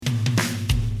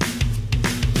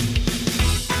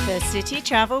The City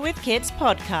Travel with Kids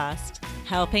podcast,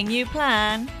 helping you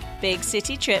plan big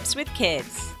city trips with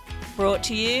kids. Brought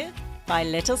to you by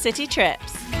Little City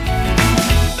Trips.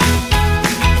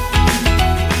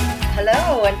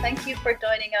 Hello, and thank you for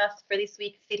joining us for this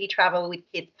week's City Travel with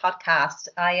Kids podcast.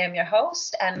 I am your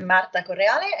host, Marta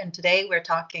Correale, and today we're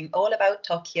talking all about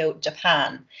Tokyo,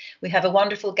 Japan. We have a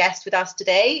wonderful guest with us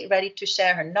today, ready to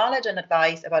share her knowledge and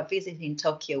advice about visiting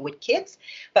Tokyo with kids.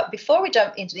 But before we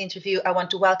jump into the interview, I want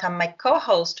to welcome my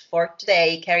co-host for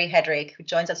today, Kerry Hedrick, who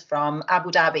joins us from Abu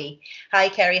Dhabi. Hi,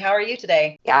 Kerry, how are you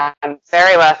today? Yeah, I'm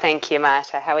very well, thank you,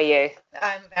 Marta. How are you?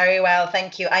 I'm very well,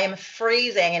 thank you. I am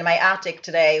freezing in my attic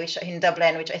today, in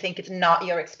Dublin, which I think is not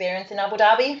your experience in Abu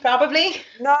Dhabi, probably.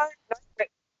 No,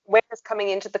 we're just coming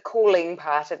into the cooling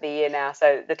part of the year now,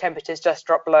 so the temperatures just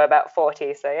dropped below about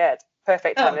 40. So yeah, it's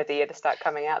perfect time of the year to start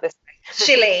coming out this way.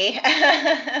 Chilly.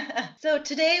 So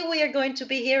today we are going to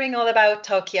be hearing all about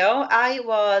Tokyo. I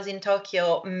was in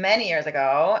Tokyo many years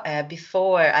ago,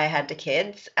 before I had the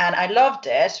kids, and I loved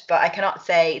it, but I cannot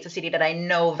say it's a city that I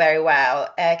know very well.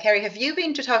 Kerry, have you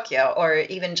been to Tokyo or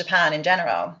even Japan in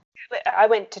general? I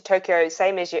went to Tokyo,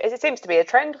 same as you. It seems to be a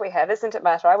trend we have, isn't it,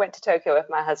 Marta? I went to Tokyo with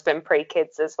my husband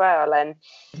pre-kids as well. And,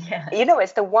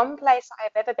 it's the one place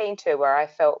I've ever been to where I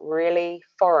felt really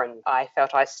foreign. I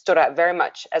felt I stood out very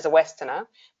much as a Westerner,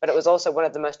 but it was also one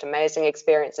of the most amazing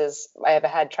experiences I ever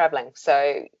had traveling.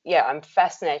 So, yeah, I'm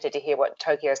fascinated to hear what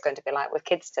Tokyo is going to be like with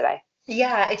kids today.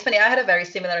 Yeah, it's funny. I had a very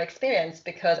similar experience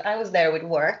because I was there with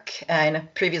work in a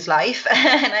previous life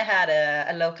and I had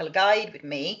a local guide with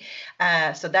me.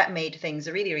 So that made things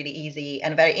really, really easy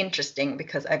and very interesting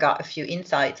because I got a few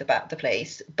insights about the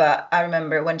place. But I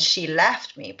remember when she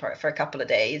left me for a couple of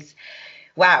days,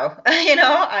 wow,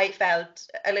 I felt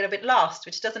a little bit lost,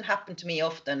 which doesn't happen to me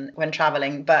often when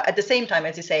traveling. But at the same time,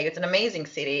 as you say, it's an amazing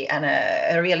city and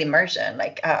a real immersion.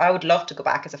 Like I would love to go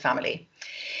back as a family.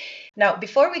 Now,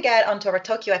 before we get onto our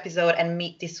Tokyo episode and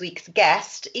meet this week's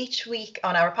guest, each week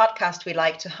on our podcast, we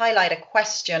like to highlight a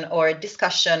question or a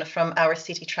discussion from our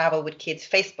City Travel with Kids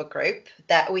Facebook group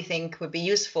that we think would be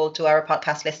useful to our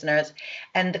podcast listeners.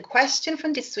 And the question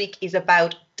from this week is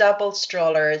about double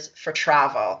strollers for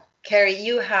travel. Kerry,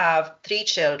 you have 3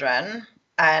 children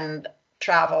and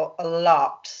travel a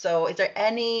lot. So is there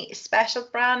any special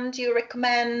brand you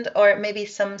recommend or maybe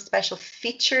some special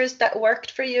features that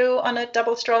worked for you on a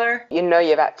double stroller? You know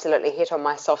you've absolutely hit on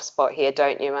my soft spot here,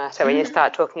 don't you, Marta, when you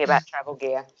start talking about travel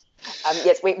gear.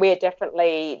 Yes, we are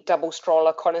definitely double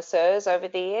stroller connoisseurs over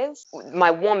the years. My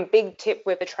one big tip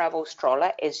with a travel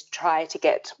stroller is try to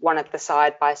get one of the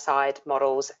side-by-side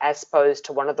models as opposed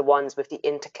to one of the ones with the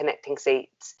interconnecting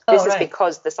seats. This is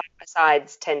because the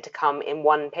side-by-sides tend to come in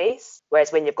one piece,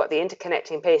 whereas when you've got the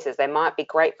interconnecting pieces, they might be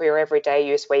great for your everyday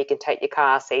use where you can take your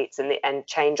car seats and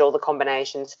change all the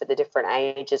combinations for the different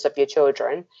ages of your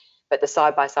children. But the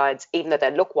side-by-sides, even though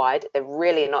they look wide, they're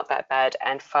really not that bad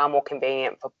and far more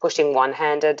convenient for pushing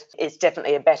one-handed. It's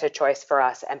definitely a better choice for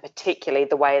us, and particularly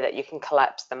the way that you can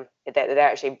collapse them. They're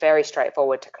actually very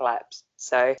straightforward to collapse.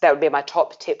 So that would be my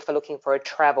top tip for looking for a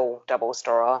travel double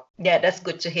stroller. Yeah, that's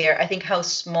good to hear. I think how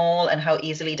small and how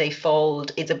easily they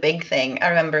fold is a big thing. I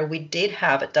remember we did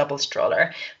have a double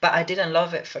stroller, but I didn't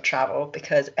love it for travel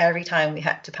because every time we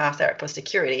had to pass airport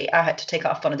security, I had to take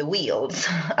off one of the wheels.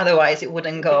 Otherwise, it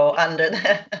wouldn't go under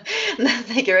the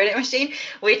security machine,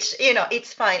 which,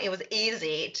 it's fine. It was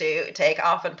easy to take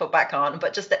off and put back on,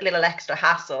 but just that little extra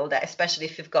hassle that, especially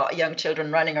if you've got young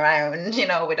children running around,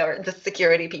 with the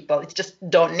security people, it's just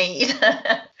don't need.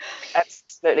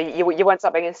 Absolutely. You want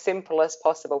something as simple as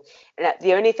possible. And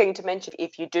the only thing to mention,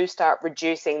 if you do start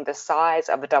reducing the size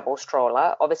of a double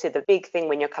stroller, obviously the big thing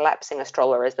when you're collapsing a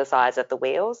stroller is the size of the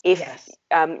wheels. If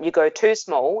you go too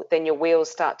small, then your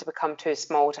wheels start to become too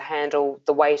small to handle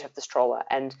the weight of the stroller.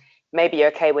 And maybe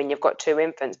okay when you've got 2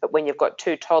 infants, but when you've got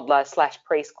 2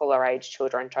 toddler/preschooler age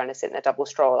children trying to sit in a double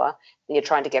stroller, and you're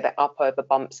trying to get it up over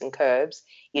bumps and curbs,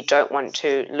 you don't want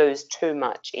to lose too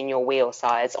much in your wheel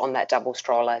size on that double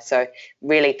stroller. So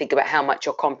really think about how much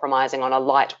you're compromising on a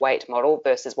lightweight model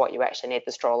versus what you actually need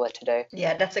the stroller to do.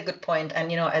 Yeah, that's a good point.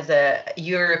 And, as a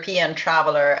European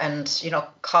traveler and,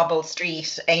 cobble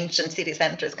street, ancient city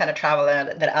centers kind of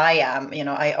traveler that I am,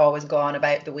 I always go on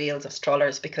about the wheels of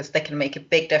strollers because they can make a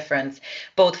big difference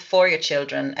both for your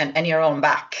children and your own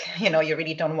back. You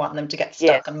really don't want them to get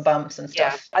stuck on bumps and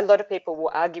stuff. Yeah. A lot of people people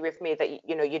will argue with me that,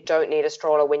 you know, you don't need a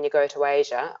stroller when you go to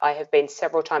Asia. I have been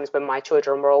several times when my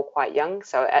children were all quite young.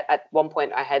 So at one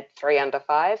point I had 3 under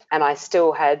 5, and I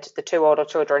still had the 2 older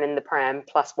children in the pram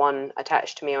plus 1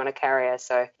 attached to me on a carrier.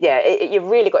 So yeah, you've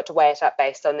really got to weigh it up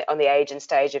based on the age and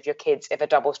stage of your kids if a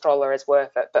double stroller is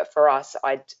worth it. But for us,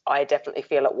 I definitely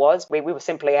feel it was. We were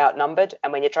simply outnumbered.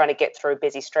 And when you're trying to get through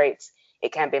busy streets,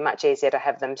 it can be much easier to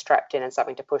have them strapped in and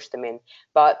something to push them in.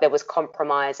 But there was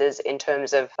compromises in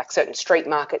terms of like certain street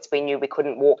markets. We knew we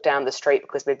couldn't walk down the street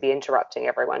because we'd be interrupting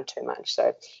everyone too much.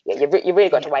 So yeah, you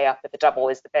really got to weigh up if the double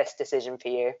is the best decision for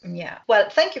you. Yeah. Well,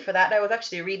 thank you for that. That was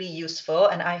actually really useful.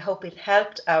 And I hope it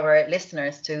helped our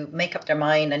listeners to make up their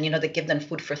mind and, you know, to give them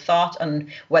food for thought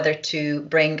on whether to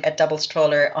bring a double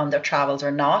stroller on their travels or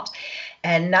not.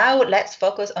 And now let's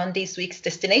focus on this week's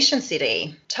destination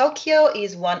city. Tokyo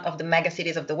is one of the mega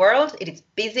cities of the world. It is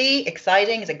busy,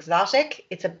 exciting, it's exotic.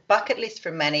 It's a bucket list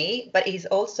for many, but it is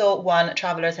also one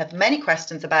travelers have many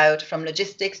questions about, from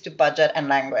logistics to budget and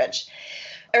language.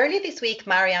 Early this week,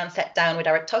 Marianne sat down with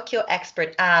our Tokyo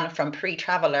expert Anne from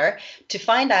Pre-Traveler to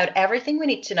find out everything we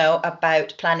need to know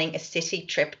about planning a city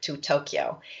trip to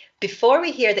Tokyo. Before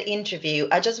we hear the interview,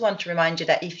 I just want to remind you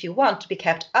that if you want to be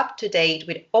kept up to date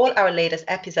with all our latest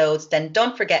episodes, then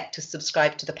don't forget to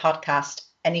subscribe to the podcast.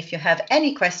 And if you have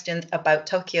any questions about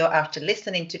Tokyo after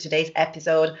listening to today's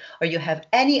episode, or you have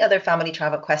any other family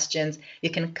travel questions,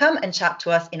 you can come and chat to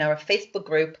us in our Facebook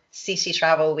group, City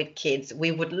Travel with Kids.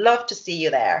 We would love to see you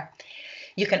there.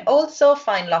 You can also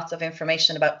find lots of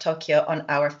information about Tokyo on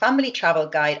our family travel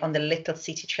guide on the Little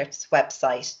City Trips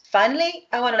website. Finally,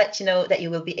 I want to let you know that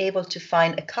you will be able to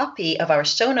find a copy of our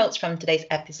show notes from today's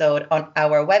episode on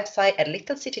our website at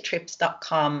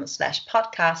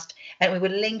littlecitytrips.com/podcast, and we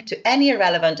will link to any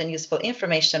relevant and useful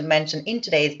information mentioned in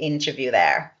today's interview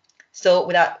there. So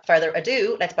without further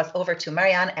ado, let's pass over to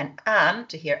Marianne and Anne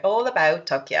to hear all about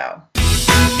Tokyo.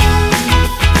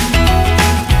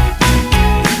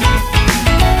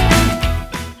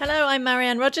 Hello, I'm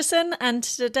Marianne Rogerson, and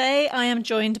today I am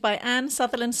joined by Anne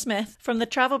Sutherland-Smith from the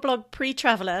travel blog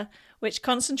Pre-Traveler, which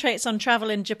concentrates on travel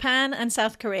in Japan and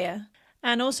South Korea.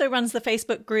 Anne also runs the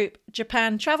Facebook group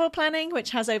Japan Travel Planning,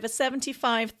 which has over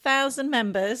 75,000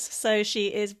 members, so she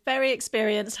is very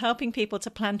experienced helping people to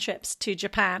plan trips to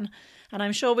Japan. And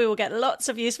I'm sure we will get lots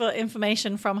of useful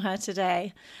information from her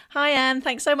today. Hi, Anne.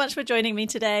 Thanks so much for joining me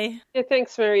today. Yeah,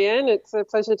 thanks, Marianne. It's a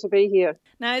pleasure to be here.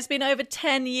 Now, it's been over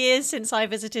 10 years since I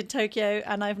visited Tokyo,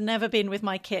 and I've never been with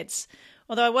my kids.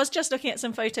 Although I was just looking at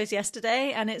some photos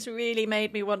yesterday, and it's really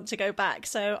made me want to go back.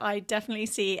 So I definitely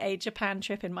see a Japan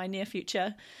trip in my near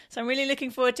future. So I'm really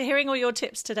looking forward to hearing all your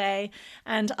tips today,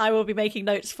 and I will be making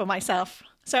notes for myself.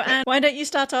 So Anne, why don't you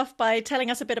start off by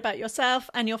telling us a bit about yourself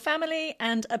and your family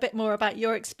and a bit more about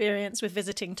your experience with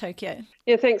visiting Tokyo?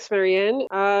 Yeah, thanks, Marianne.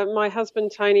 My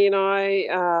husband Tony and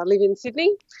I live in Sydney,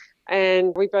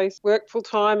 and we both work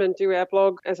full-time and do our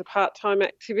blog as a part-time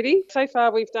activity. So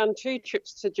far, we've done 2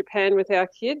 trips to Japan with our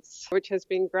kids, which has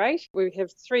been great. We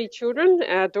have 3 children.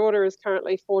 Our daughter is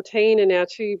currently 14 and our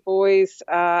 2 boys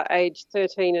are aged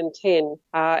 13 and 10.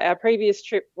 Our previous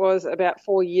trip was about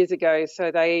 4 years ago, so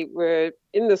they were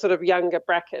in the sort of younger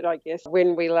bracket, I guess,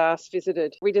 when we last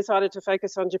visited. We decided to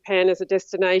focus on Japan as a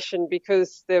destination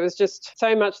because there was just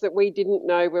so much that we didn't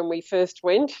know when we first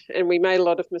went, and we made a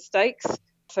lot of mistakes.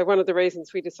 So one of the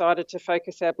reasons we decided to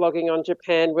focus our blogging on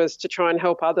Japan was to try and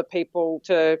help other people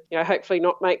to, you know, hopefully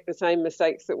not make the same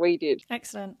mistakes that we did.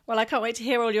 Excellent. Well, I can't wait to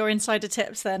hear all your insider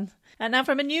tips then. And now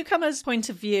from a newcomer's point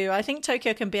of view, I think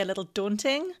Tokyo can be a little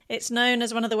daunting. It's known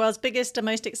as one of the world's biggest and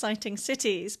most exciting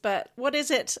cities, but what is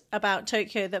it about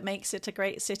Tokyo that makes it a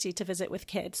great city to visit with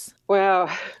kids? Wow,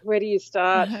 where do you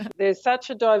start? There's such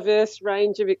a diverse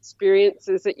range of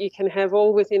experiences that you can have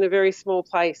all within a very small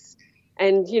place.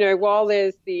 And, you know, while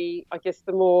there's the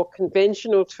more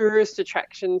conventional tourist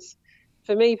attractions,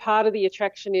 for me, part of the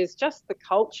attraction is just the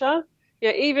culture. You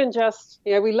know, even just,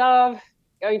 you know, we love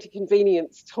going to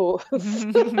convenience stores.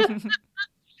 And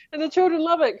the children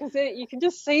love it because you can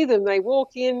just see them. They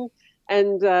walk in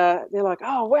and they're like,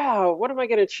 oh, wow, what am I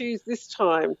going to choose this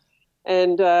time?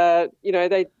 And, you know,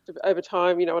 they, over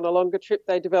time, you know, on a longer trip,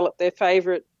 they develop their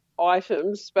favourite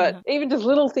items, but even just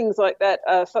little things like that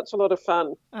are such a lot of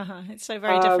fun. It's so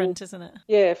very different, isn't it?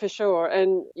 Yeah, for sure.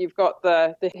 And you've got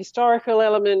the historical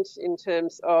element in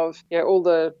terms of, you know, all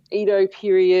the Edo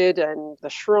period and the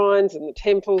shrines and the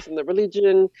temples and the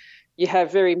religion. You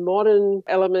have very modern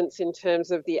elements in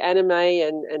terms of the anime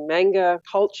and manga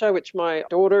culture, which my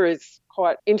daughter is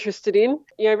quite interested in.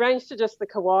 You know, range to just the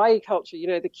kawaii culture, you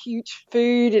know, the cute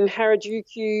food in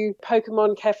Harajuku,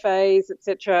 Pokemon cafes,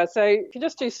 etc. So you can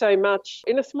just do so much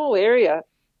in a small area.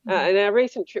 And our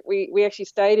recent trip, we actually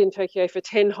stayed in Tokyo for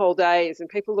 10 whole days, and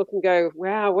people look and go,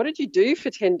 wow, what did you do for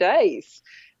 10 days?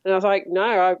 And I was like,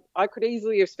 no, I could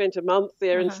easily have spent a month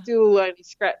there and still only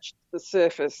scratched the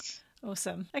surface.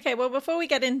 Awesome. Okay, well, before we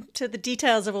get into the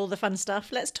details of all the fun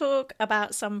stuff, let's talk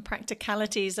about some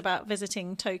practicalities about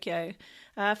visiting Tokyo.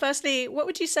 Firstly, what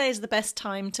would you say is the best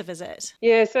time to visit?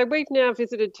 Yeah, so we've now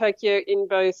visited Tokyo in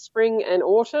both spring and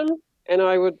autumn, and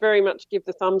I would very much give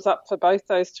the thumbs up for both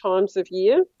those times of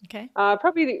year. Okay.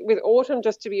 Probably with autumn,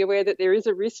 just to be aware that there is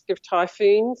a risk of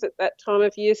typhoons at that time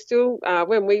of year still.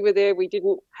 When we were there, we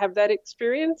didn't have that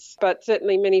experience, but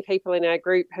certainly many people in our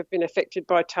group have been affected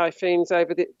by typhoons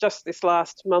over just this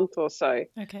last month or so.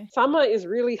 Okay. Summer is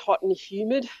really hot and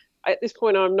humid. At this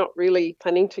point, I'm not really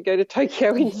planning to go to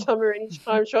Tokyo in summer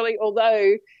anytime shortly,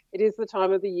 although it is the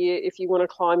time of the year if you want to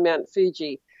climb Mount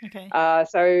Fuji. Okay.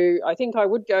 So I think I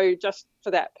would go just for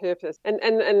that purpose. And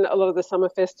a lot of the summer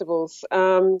festivals.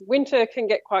 Winter can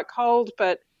get quite cold,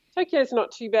 but Tokyo's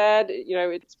not too bad. You know,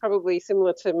 it's probably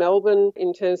similar to Melbourne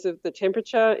in terms of the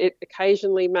temperature. It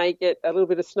occasionally may get a little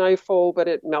bit of snowfall, but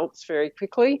it melts very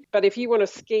quickly. But if you want to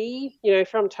ski, you know,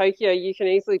 from Tokyo, you can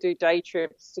easily do day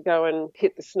trips to go and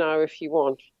hit the snow if you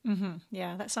want. Mm-hmm.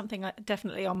 Yeah, that's something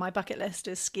definitely on my bucket list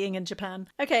is skiing in Japan.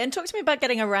 Okay, and talk to me about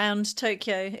getting around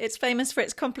Tokyo. It's famous for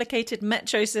its complicated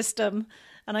metro system,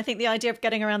 and I think the idea of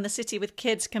getting around the city with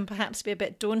kids can perhaps be a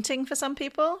bit daunting for some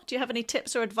people. Do you have any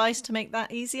tips or advice to make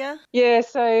that easier? Yeah,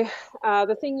 so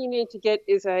the thing you need to get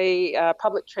is a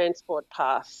public transport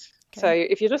pass. Okay.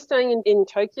 So if you're just staying in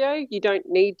Tokyo, you don't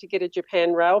need to get a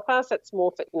Japan Rail Pass. That's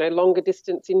more for, longer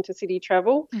distance intercity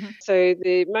travel. Mm-hmm. So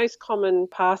the most common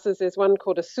passes, there's one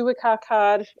called a Suica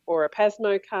card or a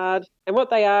Pasmo card. And what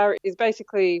they are is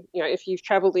basically, if you've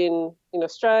travelled in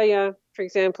Australia, for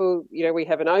example, we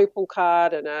have an Opal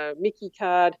card and a Mickey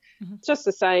card. Mm-hmm. It's just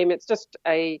the same. It's just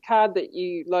a card that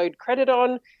you load credit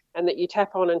on and that you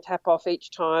tap on and tap off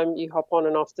each time you hop on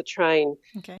and off the train.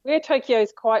 Okay. Where Tokyo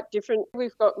is quite different,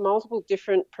 we've got multiple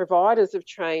different providers of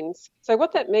trains. So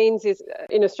what that means is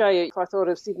in Australia, if I thought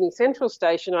of Sydney Central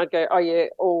Station, I'd go, oh yeah,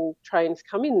 all trains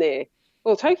come in there.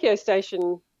 Well, Tokyo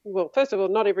Station, first of all,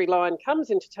 not every line comes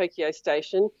into Tokyo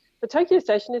Station. The Tokyo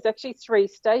Station is actually 3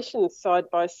 stations side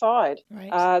by side.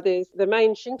 Right. There's the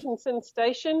main Shinkansen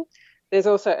station, there's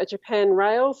also a Japan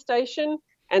Rail station,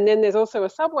 and then there's also a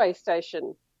subway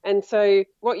station. And so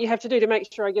what you have to do to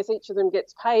make sure, I guess, each of them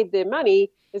gets paid their money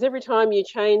is every time you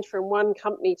change from one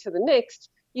company to the next,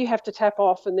 you have to tap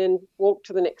off and then walk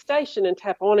to the next station and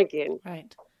tap on again.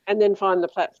 Right. And then find the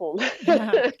platform.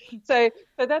 Yeah. So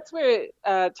that's where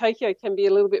Tokyo can be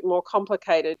a little bit more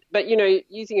complicated. But,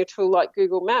 using a tool like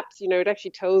Google Maps, it actually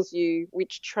tells you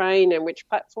which train and which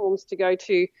platforms to go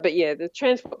to. But, yeah, the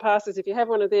transport passes, if you have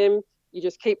one of them, you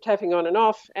just keep tapping on and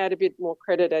off, add a bit more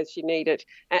credit as you need it.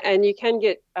 And you can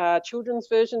get children's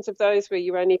versions of those where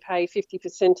you only pay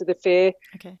 50% of the fare.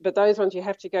 Okay. But those ones you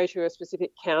have to go to a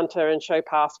specific counter and show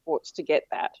passports to get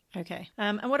that. Okay.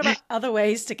 And what about other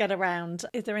ways to get around?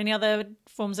 Is there any other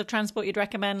forms of transport you'd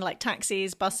recommend, like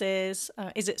taxis, buses?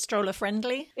 Is it stroller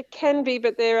friendly? It can be,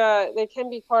 but there can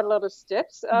be quite a lot of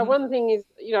steps. Mm-hmm. One thing is,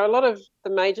 a lot of the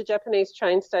major Japanese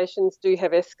train stations do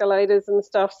have escalators and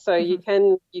stuff, so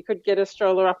mm-hmm. you could get a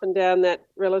stroller up and down that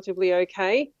relatively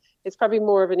okay. It's probably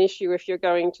more of an issue if you're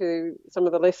going to some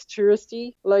of the less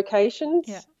touristy locations.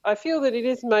 Yeah. I feel that it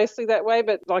is mostly that way,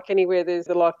 but like anywhere, there's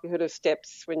the likelihood of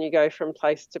steps when you go from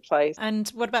place to place. And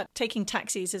what about taking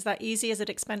taxis? Is that easy? Is it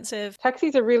expensive?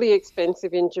 Taxis are really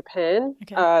expensive in Japan.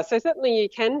 Okay. So certainly you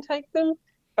can take them.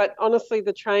 But honestly,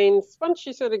 the trains, once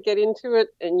you sort of get into it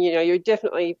and, you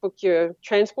definitely book your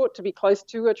transport to be close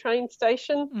to a train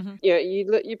station, mm-hmm.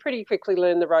 You pretty quickly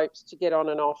learn the ropes to get on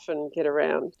and off and get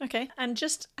around. Okay. And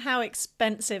just how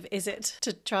expensive is it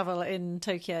to travel in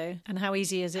Tokyo and how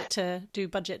easy is it to do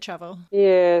budget travel?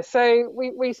 Yeah. So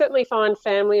we certainly find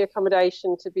family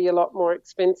accommodation to be a lot more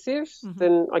expensive mm-hmm.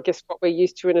 than, I guess, what we're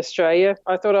used to in Australia.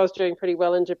 I thought I was doing pretty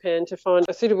well in Japan to find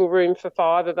a suitable room for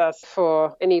 5 of us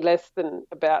for any less than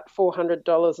about $400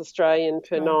 Australian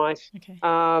per night. Okay.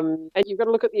 And you've got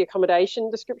to look at the accommodation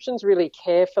descriptions really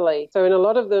carefully. So in a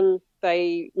lot of them,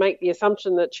 they make the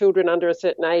assumption that children under a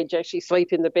certain age actually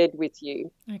sleep in the bed with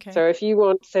you. Okay. So if you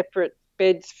want separate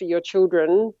beds for your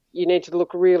children, you need to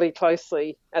look really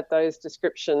closely at those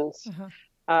descriptions. Uh-huh.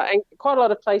 And quite a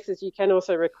lot of places you can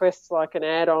also request like an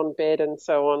add-on bed and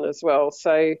so on as well.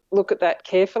 So look at that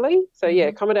carefully. So yeah,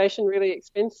 accommodation really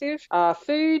expensive.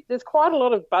 Food, there's quite a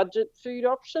lot of budget food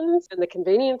options in the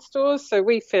convenience stores. So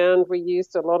we found we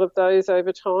used a lot of those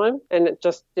over time and it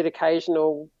just did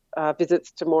occasional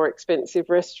visits to more expensive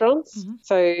restaurants.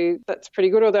 So that's pretty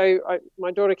good, although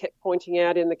my daughter kept pointing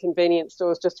out in the convenience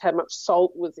stores just how much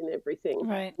salt was in everything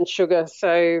and sugar.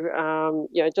 So,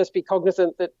 just be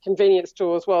cognizant that convenience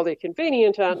stores, while they're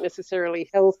convenient, aren't necessarily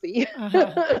healthy.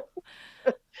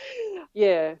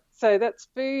 Yeah, so that's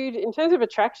food. In terms of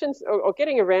attractions or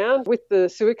getting around with the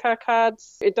Suica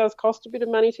cards, it does cost a bit of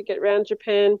money to get around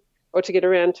Japan, or to get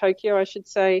around Tokyo, I should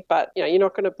say. But, you're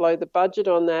not going to blow the budget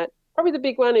on that. Probably the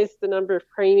big one is the number of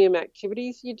premium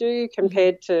activities you do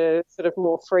compared to sort of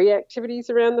more free activities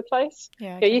around the place.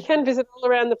 You can visit all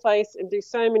around the place and do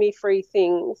so many free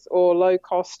things or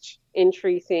low-cost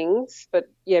entry things. But,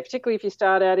 particularly if you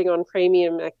start adding on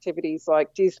premium activities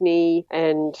like Disney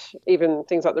and even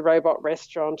things like the robot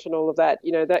restaurant and all of that,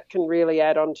 that can really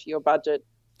add on to your budget.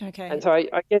 Okay. And so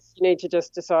I guess you need to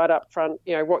just decide up front,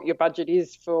 what your budget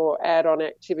is for add-on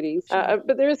activities.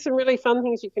 But there is some really fun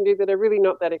things you can do that are really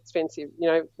not that expensive.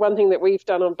 One thing that we've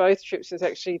done on both trips is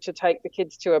actually to take the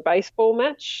kids to a baseball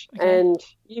match. And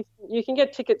you can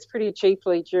get tickets pretty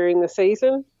cheaply during the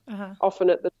season, often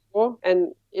at the door.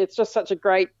 And it's just such a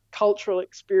great cultural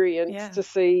experience to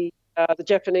see the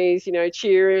Japanese,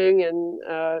 cheering,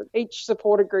 and each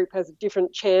supporter group has a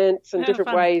different chants and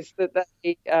different ways that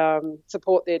they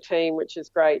support their team, which is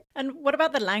great. And what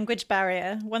about the language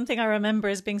barrier? One thing I remember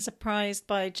is being surprised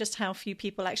by just how few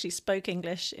people actually spoke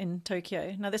English in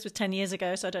Tokyo. Now, this was 10 years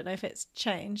ago, so I don't know if it's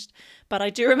changed, but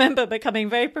I do remember becoming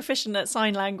very proficient at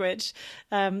sign language.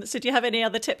 So do you have any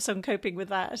other tips on coping with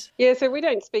that? Yeah, so we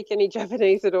don't speak any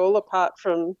Japanese at all, apart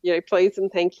from, please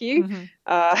and thank you.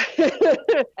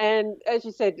 And as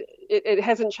you said, it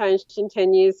hasn't changed in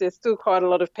 10 years. There's still quite a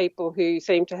lot of people who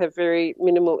seem to have very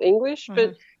minimal English,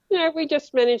 but we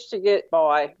just managed to get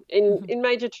by. In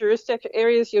major touristic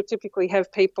areas, you'll typically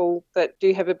have people that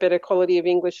do have a better quality of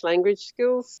English language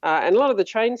skills. And a lot of the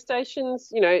train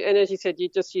stations, and as you said, you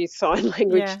just use sign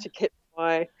language to get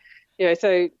by.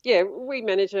 So, we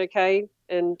manage okay,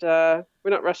 and we're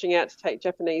not rushing out to take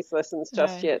Japanese lessons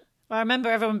just yet. Well, I remember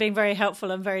everyone being very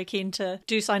helpful and very keen to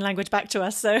do sign language back to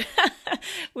us, so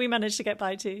we managed to get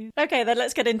by too. Okay, then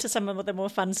let's get into some of the more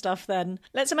fun stuff then.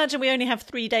 Let's imagine we only have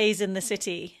 3 days in the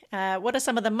city. What are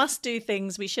some of the must-do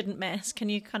things we shouldn't miss? Can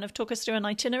you kind of talk us through an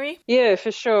itinerary? Yeah,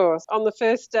 for sure. On the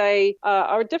first day,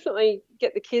 I would definitely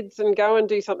get the kids and go and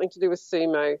do something to do with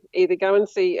sumo. Either go and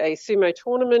see a sumo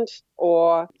tournament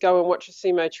or go and watch a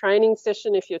sumo training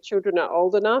session if your children are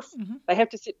old enough. They have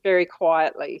to sit very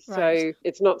quietly, so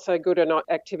it's not so good an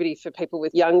activity for people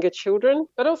with younger children.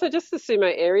 But also just the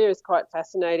sumo area is quite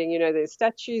fascinating. There's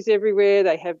statues everywhere.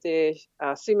 They have their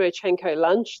sumo chanko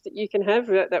lunch that you can have.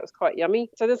 That was quite yummy.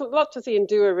 So there's a lot to see and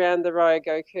do around the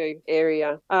Ryogoku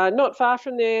area. Not far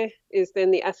from there is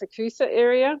then the Asakusa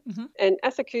area. And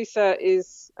Asakusa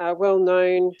is well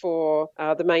known for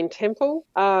the main temple,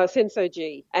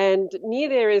 Sensoji. And near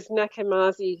there is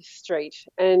Nakamazi Street.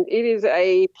 And it is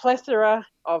a plethora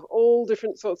of all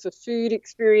different sorts of food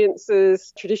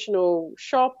experiences, traditional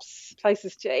shops,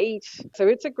 places to eat. So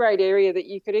it's a great area that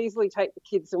you could easily take the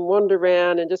kids and wander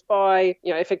around and just buy,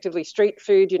 effectively street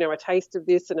food, a taste of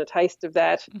this and a taste of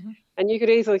that. And you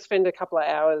could easily spend a couple of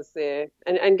hours there.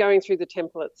 And going through the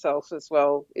temple itself as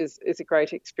well is a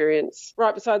great experience.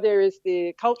 Right beside there is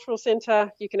the cultural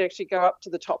centre. You can actually go up to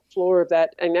the top floor of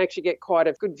that and actually get quite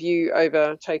a good view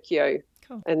over Tokyo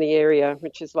and the area,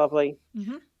 which is lovely.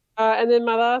 And then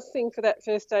my last thing for that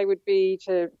first day would be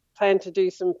to plan to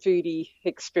do some foodie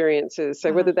experiences.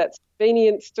 So whether that's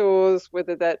convenience stores,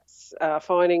 whether that's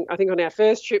finding, I think on our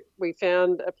first trip, we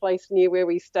found a place near where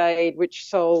we stayed which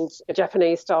sold a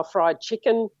Japanese style fried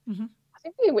chicken. I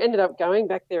think we ended up going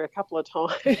back there a couple of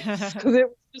times because it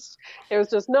was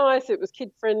just nice. It was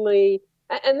kid friendly.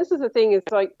 And this is the thing, is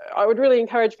like, I would really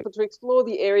encourage people to explore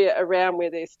the area around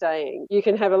where they're staying. You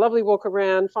can have a lovely walk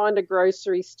around, find a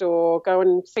grocery store, go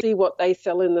and see what they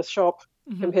sell in the shop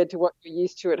compared to what you're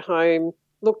used to at home.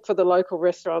 Look for the local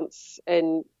restaurants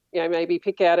and, maybe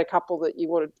pick out a couple that you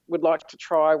would like to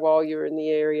try while you're in the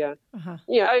area.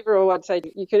 Overall, I'd say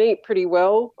you can eat pretty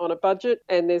well on a budget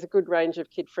and there's a good range of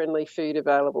kid-friendly food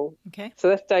available. Okay. So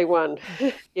that's day one.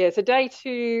 So day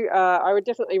two, I would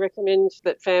definitely recommend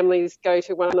that families go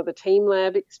to one of the Team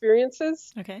Lab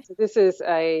experiences. Okay. So this is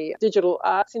a digital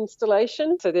arts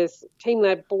installation. So there's Team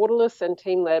Lab Borderless and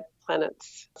Team Lab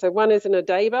Planets. So one is in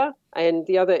Odaiba and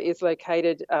the other is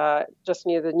located just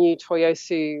near the new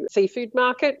Toyosu seafood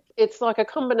market. It's like a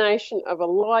combination of a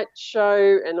light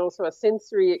show and also a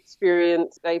sensory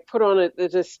experience. They put on the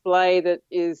display that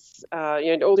is,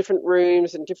 all different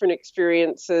rooms and different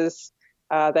experiences.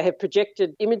 They have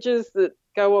projected images that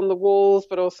go on the walls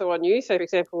but also on you. So, for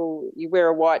example, you wear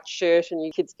a white shirt and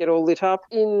your kids get all lit up.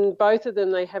 In both of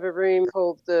them, they have a room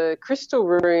called the Crystal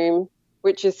Room,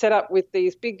 which is set up with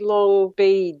these big long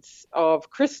beads of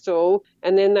crystal,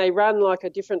 and then they run like a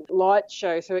different light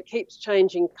show. So it keeps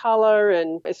changing colour,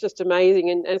 and it's just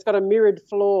amazing. And it's got a mirrored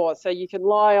floor, so you can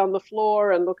lie on the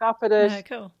floor and look up at it. Oh,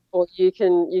 cool. Or you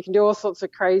can do all sorts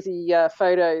of crazy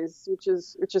photos, which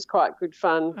is quite good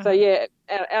fun. Uh-huh. So yeah,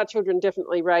 our children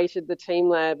definitely rated the Team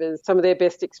Lab as some of their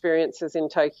best experiences in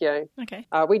Tokyo. Okay.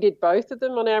 We did both of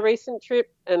them on our recent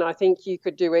trip, and I think you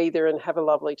could do either and have a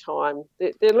lovely time.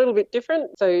 They're a little bit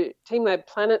different. So Team Lab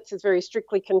Planets is very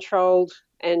strictly controlled,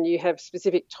 and you have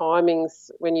specific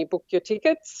timings when you book your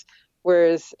tickets.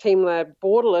 Whereas Team Lab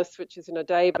Borderless, which is in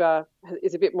Odaiba,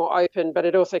 is a bit more open, but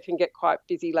it also can get quite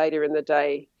busy later in the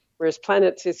day. Whereas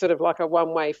Planets is sort of like a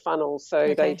one-way funnel.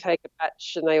 So They take a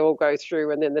batch and they all go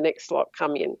through, and then the next lot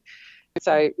come in.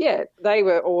 So, yeah, they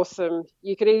were awesome.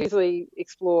 You could easily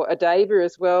explore Odaiba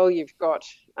as well. You've got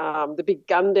the big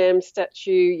Gundam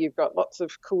statue. You've got lots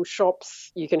of cool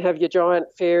shops. You can have your giant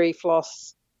fairy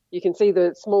floss. You can see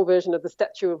the small version of the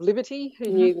Statue of Liberty. Who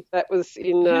knew that was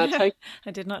in Tokyo?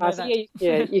 I did not know that.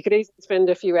 Yeah, you could easily spend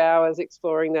a few hours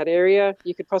exploring that area.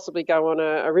 You could possibly go on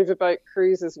a riverboat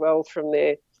cruise as well from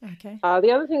there. Okay.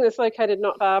 The other thing that's located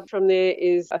not far from there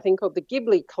is a thing called the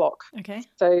Ghibli Clock. Okay.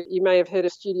 So you may have heard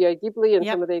of Studio Ghibli and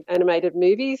some of their animated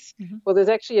movies. Mm-hmm. Well, there's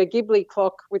actually a Ghibli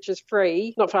clock which is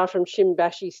free, not far from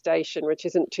Shimbashi Station, which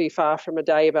isn't too far from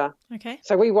Odaiba. Okay.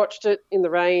 So we watched it in the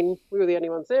rain. We were the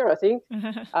only ones there, I think.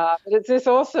 But it's this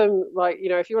awesome,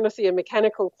 if you want to see a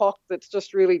mechanical clock that's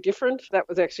just really different, that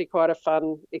was actually quite a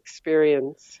fun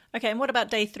experience. Okay, and what about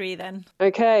day 3 then?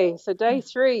 Okay, so day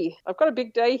 3. I've got a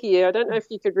big day here. I don't know if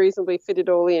you could reasonably fit it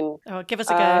all in. Oh, give us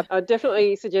a go. I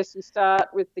definitely suggest you start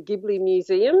with the Ghibli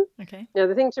Museum. Okay. Now,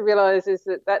 the thing to realise is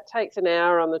that takes an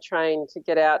hour on the train to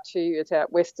get out to. It's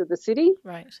out west of the city.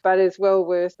 Right. But it's well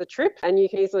worth the trip, and you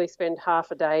can easily spend half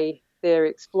a day there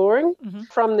exploring. Mm-hmm.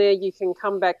 From there, you can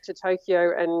come back to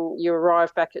Tokyo and you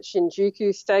arrive back at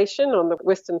Shinjuku Station on the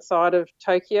western side of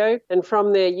Tokyo. And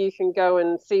from there, you can go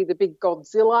and see the big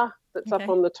Godzilla that's up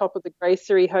on the top of the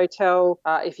Gracery Hotel.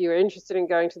 If you're interested in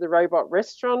going to the Robot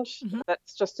Restaurant,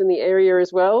 that's just in the area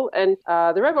as well. And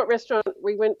the Robot Restaurant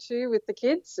we went to with the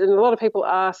kids, and a lot of people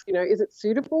ask, is it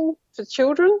suitable for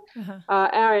children?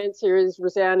 Our answer is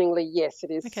resoundingly yes, it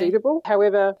is suitable.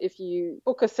 However, if you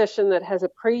book a session that has a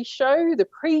pre-show, the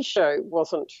pre-show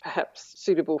wasn't perhaps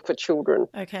suitable for children.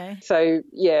 Okay. So,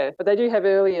 yeah, but they do have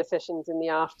earlier sessions in the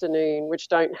afternoon which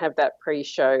don't have that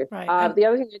pre-show. Right. The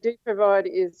other thing they do provide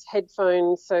is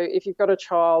headphones. So if you've got a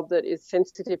child that is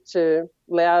sensitive to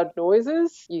loud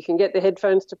noises, you can get the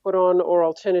headphones to put on, or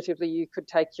alternatively you could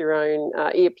take your own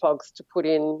earplugs to put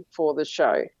in for the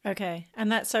show. Okay.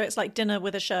 And so it's like dinner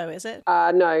with a show, is it?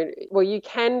 No. Well, you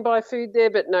can buy food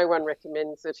there, but no one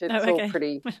recommends it. It's all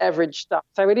pretty average stuff.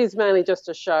 So it is mainly just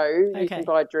a show. You can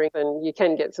buy drinks and you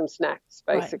can get some snacks,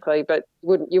 basically, but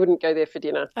you wouldn't go there for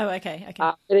dinner. Oh, okay.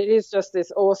 And it is just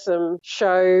this awesome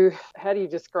show. How do you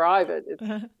describe it?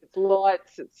 It's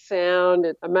lights, it's sound,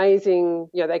 it's amazing.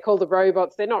 They call the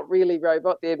robots, they're not really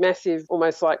robots, they're massive,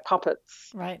 almost like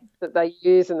puppets that they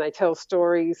use, and they tell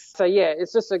stories. So yeah,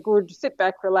 it's just a good sit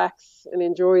back, relax and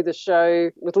enjoy the show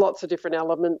with lots of different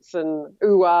elements and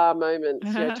ooh-ah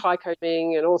moments, taiko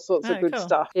being and all sorts of good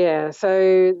stuff. Yeah, so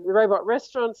the Robot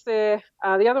Restaurant's there.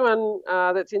 The other one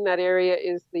that's in that area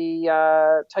is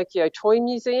the Tokyo Toy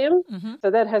Museum.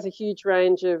 So that has a huge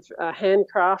range of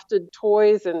handcrafted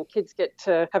toys, and kids get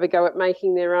to have a go at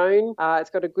making their own. It's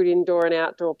got a good indoor and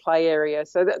outdoor play area.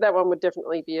 So that one would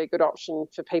definitely be a good option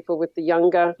for people with the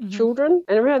younger children.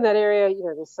 And around that area,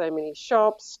 there's so many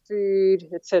shops, food,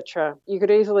 etc. You could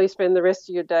easily spend the rest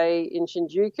of your day in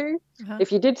Shinjuku.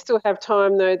 If you did still have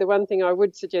time, though, the one thing I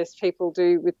would suggest people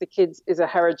do with the kids is a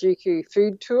Harajuku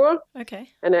food tour. Okay.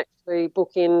 And actually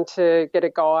book in to get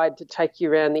a guide to take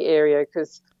you around the area,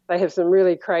 because they have some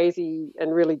really crazy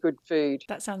and really good food.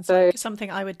 That sounds like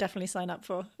something I would definitely sign up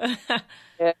for.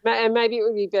 Yeah, and maybe it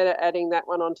would be better adding that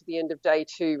one onto the end of day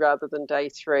 2 rather than day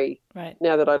 3. Right.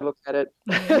 Now that I look at it.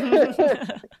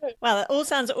 Well, it all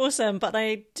sounds awesome, but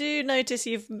I do notice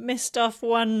you've missed off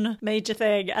one major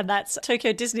thing, and that's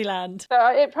Tokyo Disneyland. So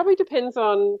it probably depends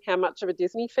on how much of a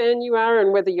Disney fan you are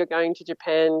and whether you're going to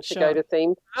Japan to go to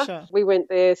theme parks. Sure. We went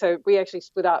there, so we actually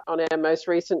split up on our most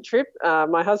recent trip.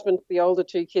 My husband, the older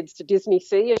 2 kids, kids to Disney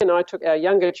Sea and I took our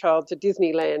younger child to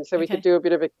Disneyland so we could do a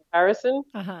bit of a comparison.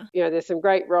 There's some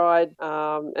great ride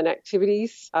and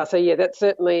activities. So yeah, that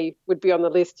certainly would be on the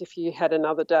list if you had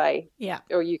another day. Yeah.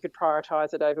 Or you could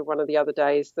prioritise it over one of the other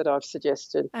days that I've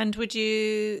suggested. And would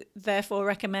you therefore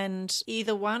recommend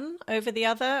either one over the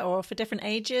other or for different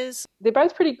ages? They're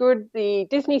both pretty good. The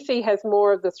Disney Sea has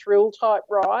more of the thrill type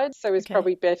rides, so it's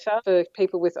probably better for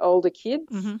people with older kids.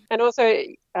 And also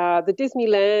the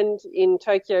Disneyland in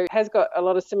Tokyo has got a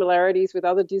lot of similarities with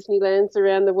other Disneylands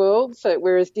around the world. So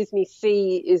whereas Disney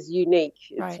Sea is unique,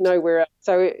 it's nowhere else.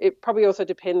 So it probably also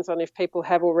depends on if people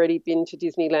have already been to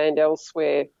Disneyland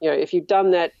elsewhere. If you've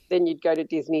done that, then you'd go to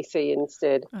Disney Sea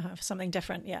instead. For something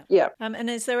different, yeah. Yeah. And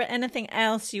is there anything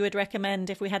else you would recommend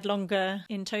if we had longer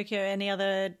in Tokyo? Any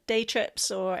other day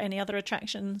trips or any other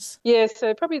attractions? Yeah,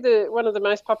 so probably one of the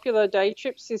most popular day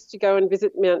trips is to go and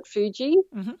visit Mount Fuji,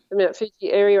 the Mount Fuji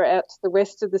area out to the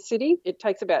west of the city. It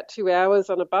takes about 2 hours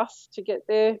on a bus to get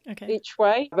there each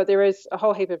way, but there is a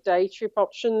whole heap of day trip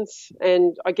options,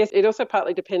 and I guess it also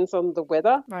partly depends on the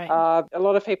weather. A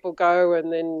lot of people go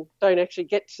and then don't actually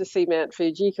get to see Mount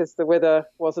Fuji because the weather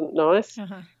wasn't nice.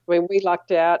 When we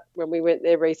lucked out when we went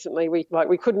there recently, we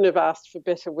couldn't have asked for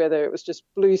better weather. It was just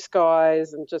blue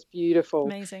skies and just beautiful.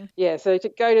 Amazing. Yeah, so to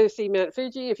go to see Mount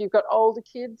Fuji, if you've got older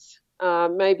kids,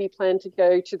 maybe plan to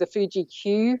go to the Fuji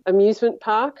Q amusement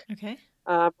park.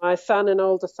 My son and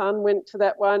older son went to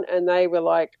that one and they were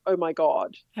like, oh my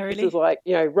God. Oh, really? This is like,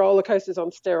 roller coasters on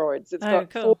steroids. It's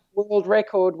got 4 world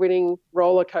record winning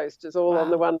roller coasters all on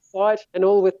the one site and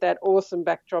all with that awesome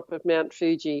backdrop of Mount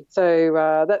Fuji.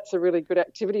 So that's a really good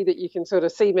activity that you can sort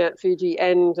of see Mount Fuji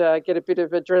and get a bit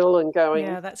of adrenaline going.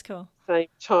 Yeah, that's cool. Same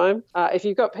time. If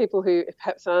you've got people who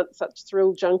perhaps aren't such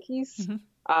thrill junkies,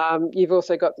 you've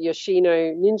also got the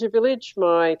Yoshino Ninja Village.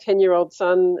 My 10-year-old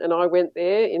son and I went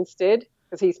there instead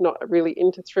because he's not really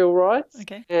into thrill rides.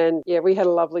 And yeah, we had a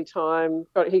lovely time.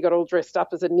 He got all dressed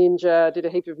up as a ninja, did a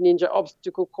heap of ninja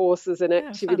obstacle courses and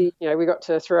activity. We got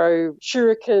to throw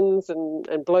shurikens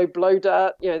and blow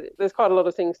dart. There's quite a lot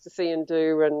of things to see and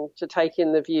do and to take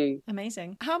in the view.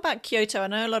 Amazing. How about Kyoto? I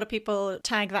know a lot of people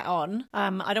tag that on.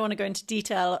 I don't want to go into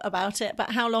detail about it,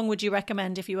 but how long would you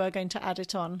recommend if you were going to add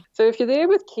it on? So if you're there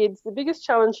with kids, the biggest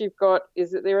challenge you've got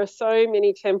is that there are so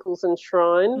many temples and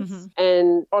shrines.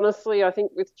 And honestly, I think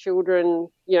with children,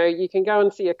 you can go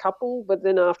and see a couple, but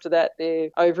then after that, they're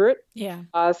over it. Yeah.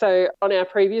 So on our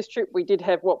previous trip, we did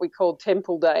have what we called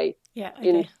Temple Day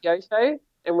in Kyoto.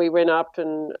 And we went up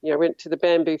and went to the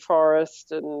bamboo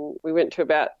forest and we went to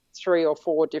about 3 or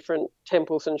 4 different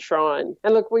temples and shrines.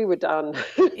 And look, we were done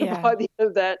by the end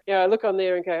of that. I look on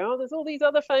there and go, oh, there's all these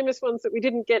other famous ones that we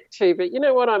didn't get to, but you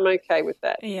know what? I'm okay with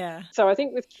that. Yeah. So I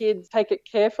think with kids, take it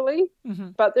carefully.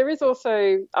 But there is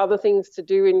also other things to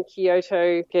do in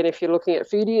Kyoto. Again, if you're looking at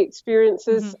foodie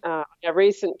experiences, our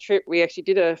recent trip, we actually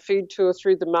did a food tour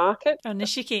through the market. Oh,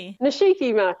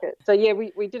 Nishiki Market. So yeah,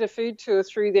 we did a food tour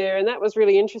through there and that was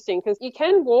really interesting because you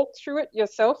can walk through it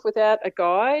yourself without a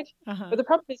guide. But the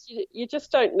problem is you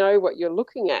just don't know what you're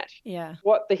looking at,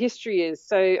 what the history is.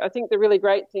 So I think the really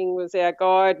great thing was our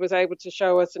guide was able to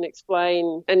show us and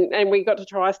explain, and we got to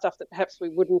try stuff that perhaps we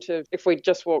wouldn't have if we'd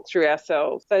just walked through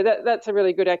ourselves. So that's a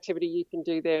really good activity you can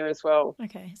do there as well.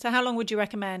 Okay. So how long would you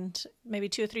recommend? Maybe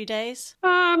 2 or 3 days?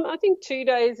 I think 2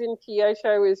 days in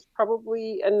Kyoto is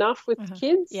probably enough with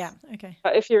kids. Yeah, okay.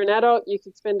 If you're an adult, you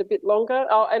could spend a bit longer.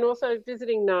 Oh, and also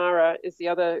visiting Nara is the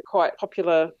other quite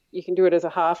popular. You can do it as a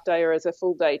half day or as a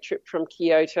full day trip from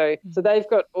Kyoto. So they've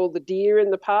got all the deer in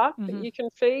the park that you can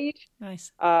feed.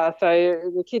 Nice. So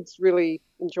the kids really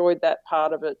enjoyed that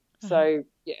part of it. So,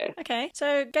 yeah. Okay,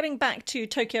 so getting back to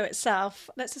Tokyo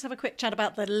itself, let's just have a quick chat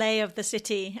about the lay of the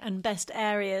city and best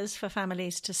areas for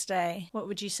families to stay. What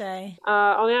would you say?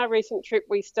 On our recent trip,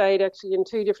 we stayed actually in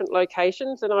 2 different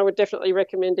locations, and I would definitely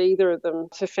recommend either of them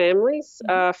to families.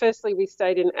 Firstly, we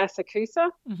stayed in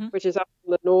Asakusa, which is up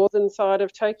on the northern side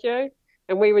of Tokyo.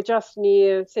 And we were just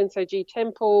near Sensoji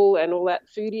Temple and all that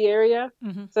foodie area.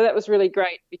 So that was really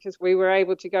great because we were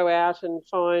able to go out and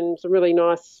find some really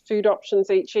nice food options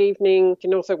each evening. You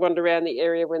can also wander around the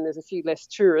area when there's a few less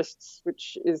tourists,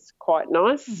 which is quite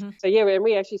nice. So yeah, and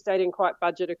we actually stayed in quite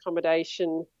budget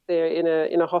accommodation there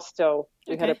in a hostel.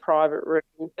 We had a private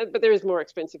room, but there is more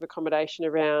expensive accommodation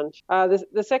around.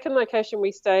 The second location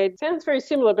we stayed sounds very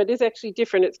similar, but is actually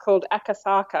different. It's called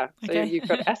Akasaka. So you've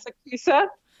got Asakusa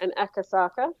and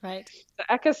Akasaka. Right. So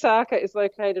Akasaka is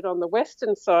located on the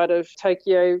western side of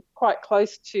Tokyo, quite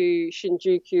close to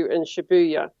Shinjuku and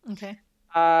Shibuya. Okay.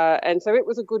 And so it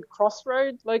was a good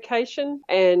crossroad location,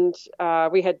 and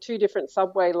we had 2 different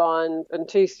subway lines and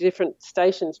 2 different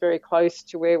stations very close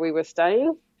to where we were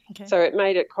staying. Okay. So it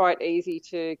made it quite easy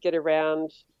to get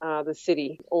around the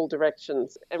city, all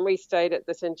directions. And we stayed at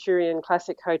the Centurion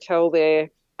Classic Hotel there,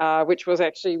 which was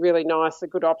actually really nice, a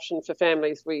good option for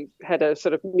families. We had a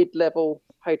sort of mid-level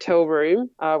hotel room,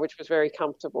 which was very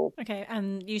comfortable. Okay,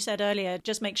 and you said earlier,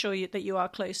 just make sure that you are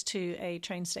close to a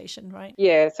train station, right?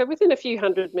 Yeah, so within a few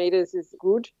hundred metres is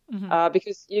good,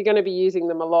 because you're going to be using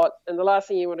them a lot. And the last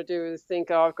thing you want to do is think,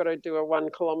 oh, I've got to do a 1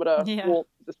 kilometre walk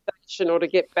to the station or to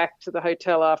get back to the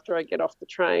hotel after I get off the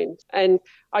train. And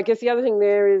I guess the other thing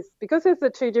there is, because there's the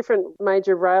two different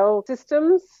major rail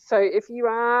systems, so if you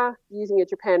are using a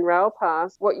Japan Rail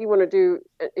Pass, what you want to do,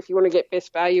 if you want to get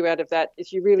best value out of that,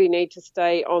 is you really need to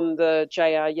stay on the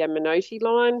JR Yamanote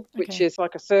line, which is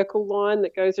like a circle line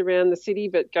that goes around the city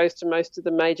but goes to most of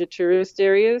the major tourist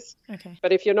areas. Okay.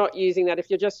 But if you're not using that, if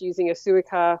you're just using a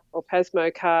Suica or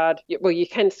Pasmo card, well, you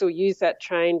can still use that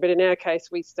train, but in our case,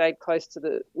 we stayed close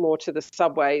to more to the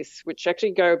subways, which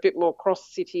actually go a bit more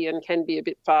cross-city and can be a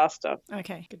bit faster.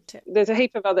 Okay, good tip. There's a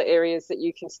heap of other areas that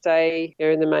you can stay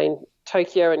there in the main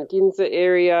Tokyo and Ginza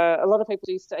area. A lot of people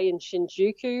do stay in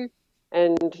Shinjuku,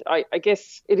 and I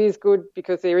guess it is good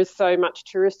because there is so much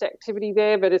tourist activity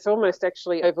there, but it's almost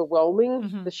actually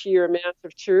overwhelming, the sheer amount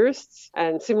of tourists,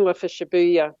 and similar for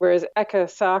Shibuya, whereas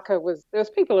Akasaka there was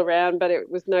people around, but it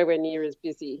was nowhere near as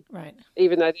busy. Right.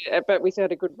 But we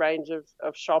had a good range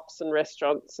of shops and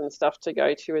restaurants and stuff to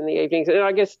go to in the evenings. And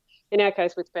I guess in our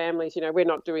case with families, we're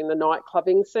not doing the night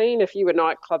clubbing scene. If you were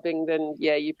night clubbing, then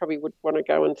yeah, you probably would want to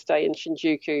go and stay in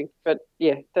Shinjuku. But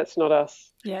yeah, that's not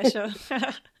us. Yeah, sure.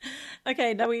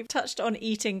 Okay, now we've touched on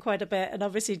eating quite a bit, and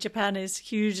obviously Japan is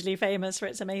hugely famous for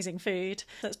its amazing food.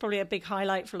 That's probably a big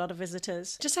highlight for a lot of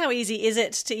visitors. Just how easy is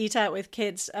it to eat out with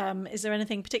kids? Is there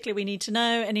anything particular we need to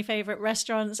know? Any favourite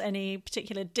restaurants? Any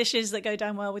particular dishes that go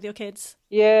down well with your kids?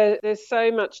 Yeah, there's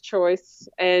so much choice,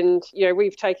 and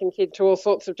we've taken kids to all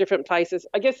sorts of different places.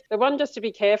 I guess the one just to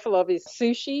be careful of is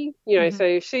sushi.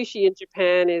 So sushi in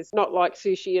Japan is not like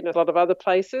sushi in a lot of other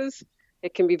places.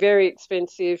 It can be very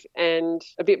expensive and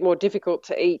a bit more difficult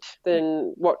to eat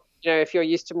than what, if you're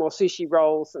used to more sushi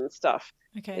rolls and stuff.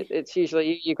 Okay. It's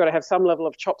usually you've got to have some level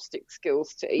of chopstick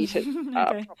skills to eat it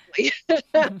properly.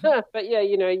 But yeah,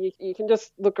 you can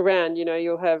just look around.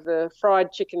 You'll have the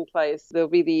fried chicken place. There'll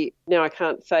be now I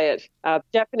can't say it,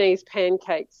 Japanese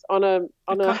pancakes on a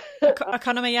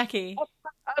okonomiyaki.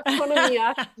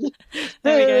 Okonomiyaki.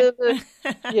 There we go.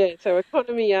 Yeah, so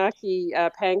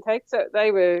okonomiyaki pancakes. So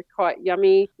they were quite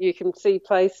yummy. You can see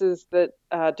places that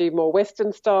do more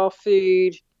Western style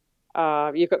food.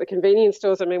 You've got the convenience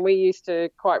stores. I mean, we used to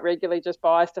quite regularly just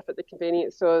buy stuff at the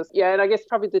convenience stores. Yeah, and I guess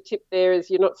probably the tip there is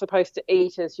you're not supposed to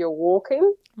eat as you're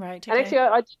walking. Right. Okay. And actually,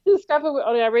 I did discover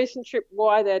on our recent trip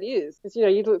why that is. Because,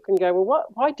 you look and go, well,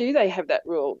 why do they have that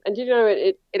rule? And,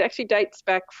 it actually dates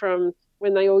back from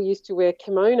when they all used to wear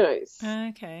kimonos.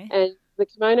 Okay. And the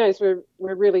kimonos were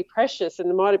really precious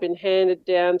and might have been handed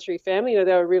down through family.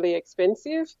 They were really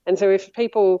expensive. And so if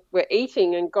people were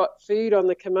eating and got food on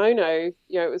the kimono,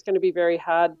 it was going to be very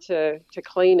hard to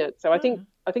clean it. So I think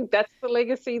that's the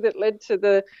legacy that led to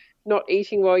the not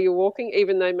eating while you're walking,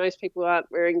 even though most people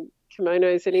aren't wearing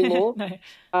kimonos anymore.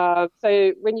 No.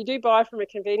 So when you do buy from a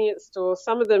convenience store,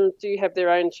 some of them do have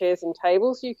their own chairs and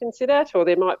tables you can sit at, or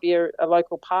there might be a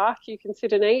local park you can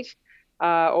sit and eat.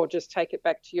 Or just take it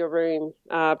back to your room.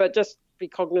 But just be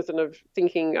cognizant of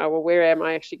thinking, where am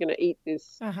I actually going to eat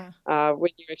this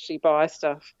when you actually buy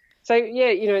stuff. So,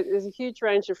 yeah, there's a huge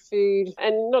range of food,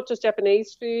 and not just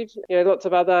Japanese food, lots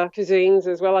of other cuisines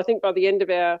as well. I think by the end of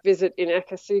our visit in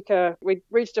Akasaka, we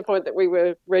reached a point that we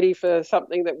were ready for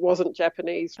something that wasn't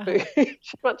Japanese food,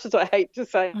 much as I hate to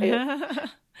say it.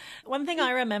 One thing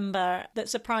I remember that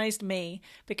surprised me,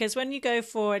 because when you go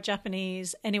for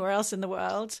Japanese anywhere else in the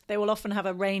world, they will often have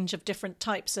a range of different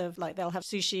types of, like they'll have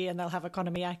sushi and they'll have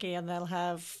okonomiyaki and they'll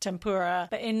have tempura.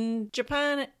 But in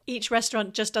Japan, each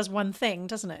restaurant just does one thing,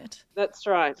 doesn't it? That's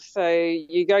right. So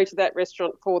you go to that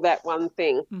restaurant for that one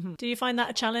thing. Mm-hmm. Do you find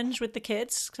that a challenge with the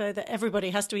kids, so that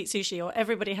everybody has to eat sushi or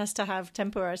everybody has to have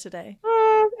tempura today?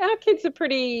 Our kids are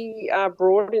pretty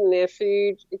broad in their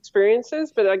food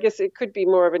experiences, but I guess it could be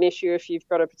more of an issue if you've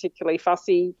got a particularly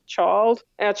fussy child.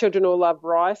 Our children all love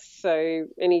rice, so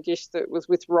any dish that was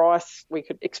with rice, we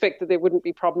could expect that there wouldn't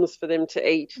be problems for them to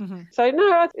eat. Mm-hmm. So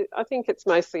no, I think it's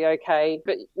mostly okay,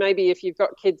 but maybe if you've got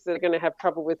kids that are going to have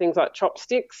trouble with things like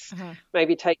chopsticks,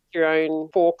 maybe take your own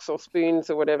forks or spoons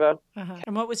or whatever.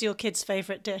 And what was your kids'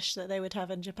 favourite dish that they would have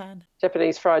in Japan?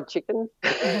 Japanese fried chicken.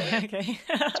 Okay.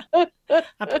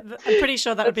 I'm pretty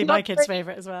sure that would be my kids'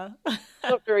 favourite as well.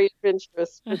 not very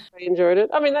adventurous, but they enjoyed it.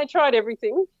 I mean, they tried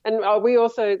everything. And we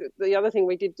also, the other thing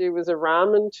we did do was a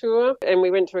ramen tour, and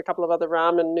we went to a couple of other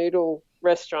ramen noodle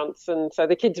restaurants, and so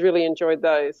the kids really enjoyed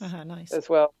those nice. as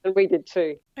well, and we did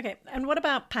too. Okay, and what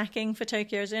about packing for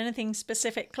Tokyo? Is there anything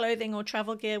specific, clothing or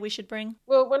travel gear we should bring?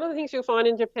 Well, one of the things you'll find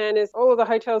in Japan is all of the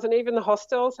hotels and even the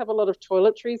hostels have a lot of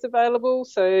toiletries available.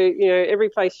 So, every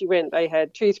place you went, they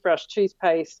had toothbrush,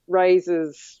 toothpaste,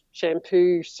 razors,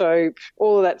 shampoo, soap,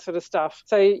 all of that sort of stuff.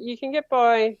 So you can get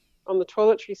by on the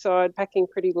toiletry side, packing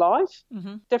pretty light.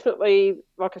 Mm-hmm. Definitely,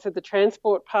 like I said, the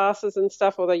transport passes and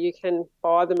stuff, although you can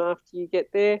buy them after you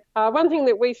get there. One thing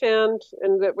that we found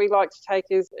and that we like to take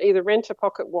is either rent a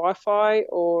pocket Wi-Fi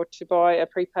or to buy a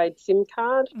prepaid SIM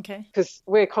card. Okay. Because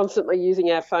we're constantly using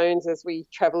our phones as we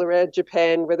travel around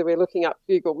Japan, whether we're looking up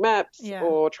Google Maps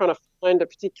or trying to find a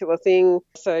particular thing.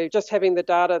 So just having the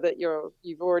data that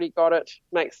you've already got it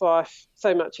makes life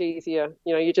so much easier.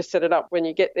 You just set it up when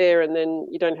you get there, and then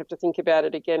you don't have to think about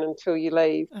it again until you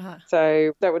leave.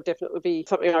 So that would definitely be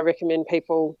something I recommend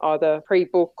people either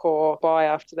pre-book or buy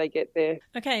after they get there.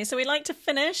 Okay, so we'd like to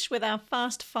finish with our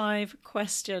Fast 5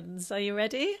 questions. Are you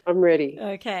ready? I'm ready.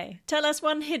 Okay. Tell us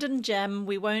one hidden gem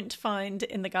we won't find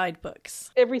in the guidebooks.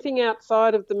 Everything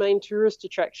outside of the main tourist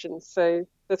attractions. So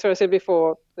that's what I said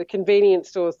before, the convenience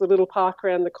stores, the little park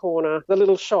around the corner, the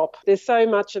little shop. There's so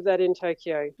much of that in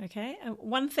Tokyo. Okay.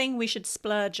 One thing we should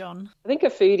splurge on. I think a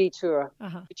foodie tour.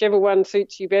 Whichever one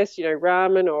suits you best,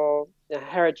 ramen or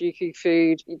Harajuku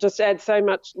food. You just add so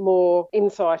much more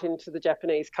insight into the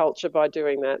Japanese culture by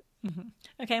doing that. Mm-hmm.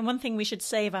 Okay, and one thing we should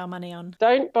save our money on.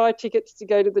 Don't buy tickets to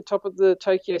go to the top of the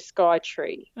Tokyo Sky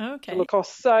Tree. Okay. It'll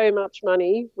cost so much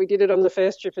money. We did it on the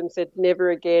first trip and said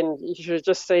never again. You should have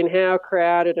just seen how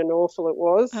crowded and awful it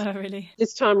was. Oh, really?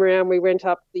 This time around we went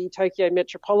up the Tokyo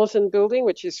Metropolitan Building,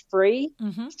 which is free.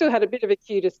 Mm-hmm. Still had a bit of a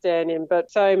queue to stand in,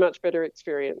 but so much better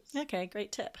experience. Okay,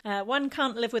 great tip. One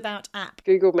can't live without app.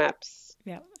 Google Maps.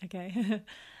 Yeah, okay.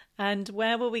 And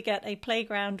where will we get a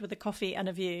playground with a coffee and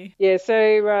a view? Yeah,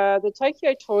 so the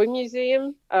Tokyo Toy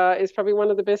Museum is probably one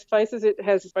of the best places. It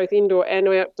has both indoor and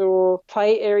outdoor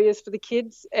play areas for the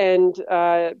kids. And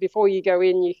before you go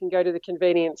in, you can go to the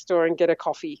convenience store and get a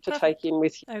coffee to take in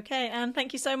with you. Okay, Anne,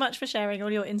 thank you so much for sharing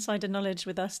all your insider knowledge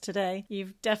with us today.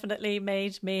 You've definitely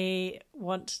made me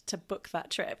want to book that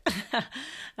trip.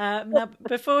 Now,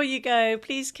 before you go,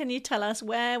 please can you tell us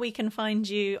where we can find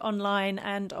you online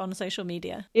and on social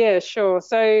media? Yeah, sure.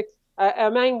 So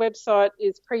our main website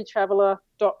is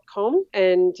pretraveller.com,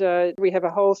 and we have a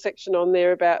whole section on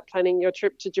there about planning your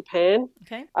trip to Japan.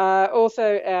 Okay.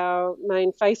 Also our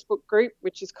main Facebook group,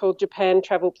 which is called Japan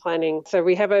Travel Planning. So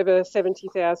we have over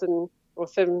 70,000 or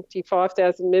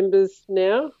 75,000 members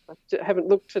now. I haven't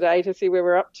looked today to see where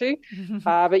we're up to.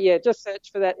 But yeah, just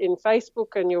search for that in Facebook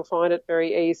and you'll find it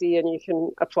very easy and you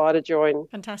can apply to join.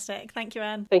 Fantastic. Thank you,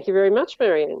 Anne. Thank you very much,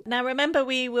 Marianne. Now, remember,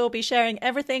 we will be sharing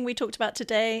everything we talked about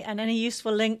today and any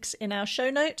useful links in our show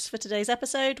notes for today's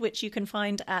episode, which you can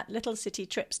find at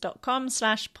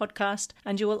littlecitytrips.com/podcast.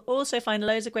 And you will also find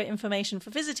loads of great information for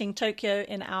visiting Tokyo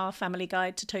in our family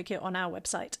guide to Tokyo on our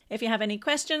website. If you have any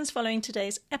questions following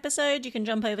today's episode, you can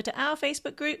jump over to our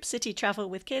Facebook group, City Travel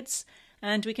with Kids,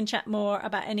 and we can chat more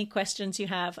about any questions you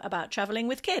have about travelling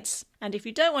with kids. And if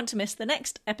you don't want to miss the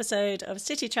next episode of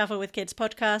City Travel with Kids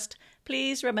podcast,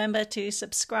 please remember to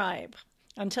subscribe.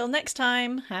 Until next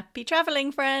time, happy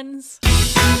travelling, friends!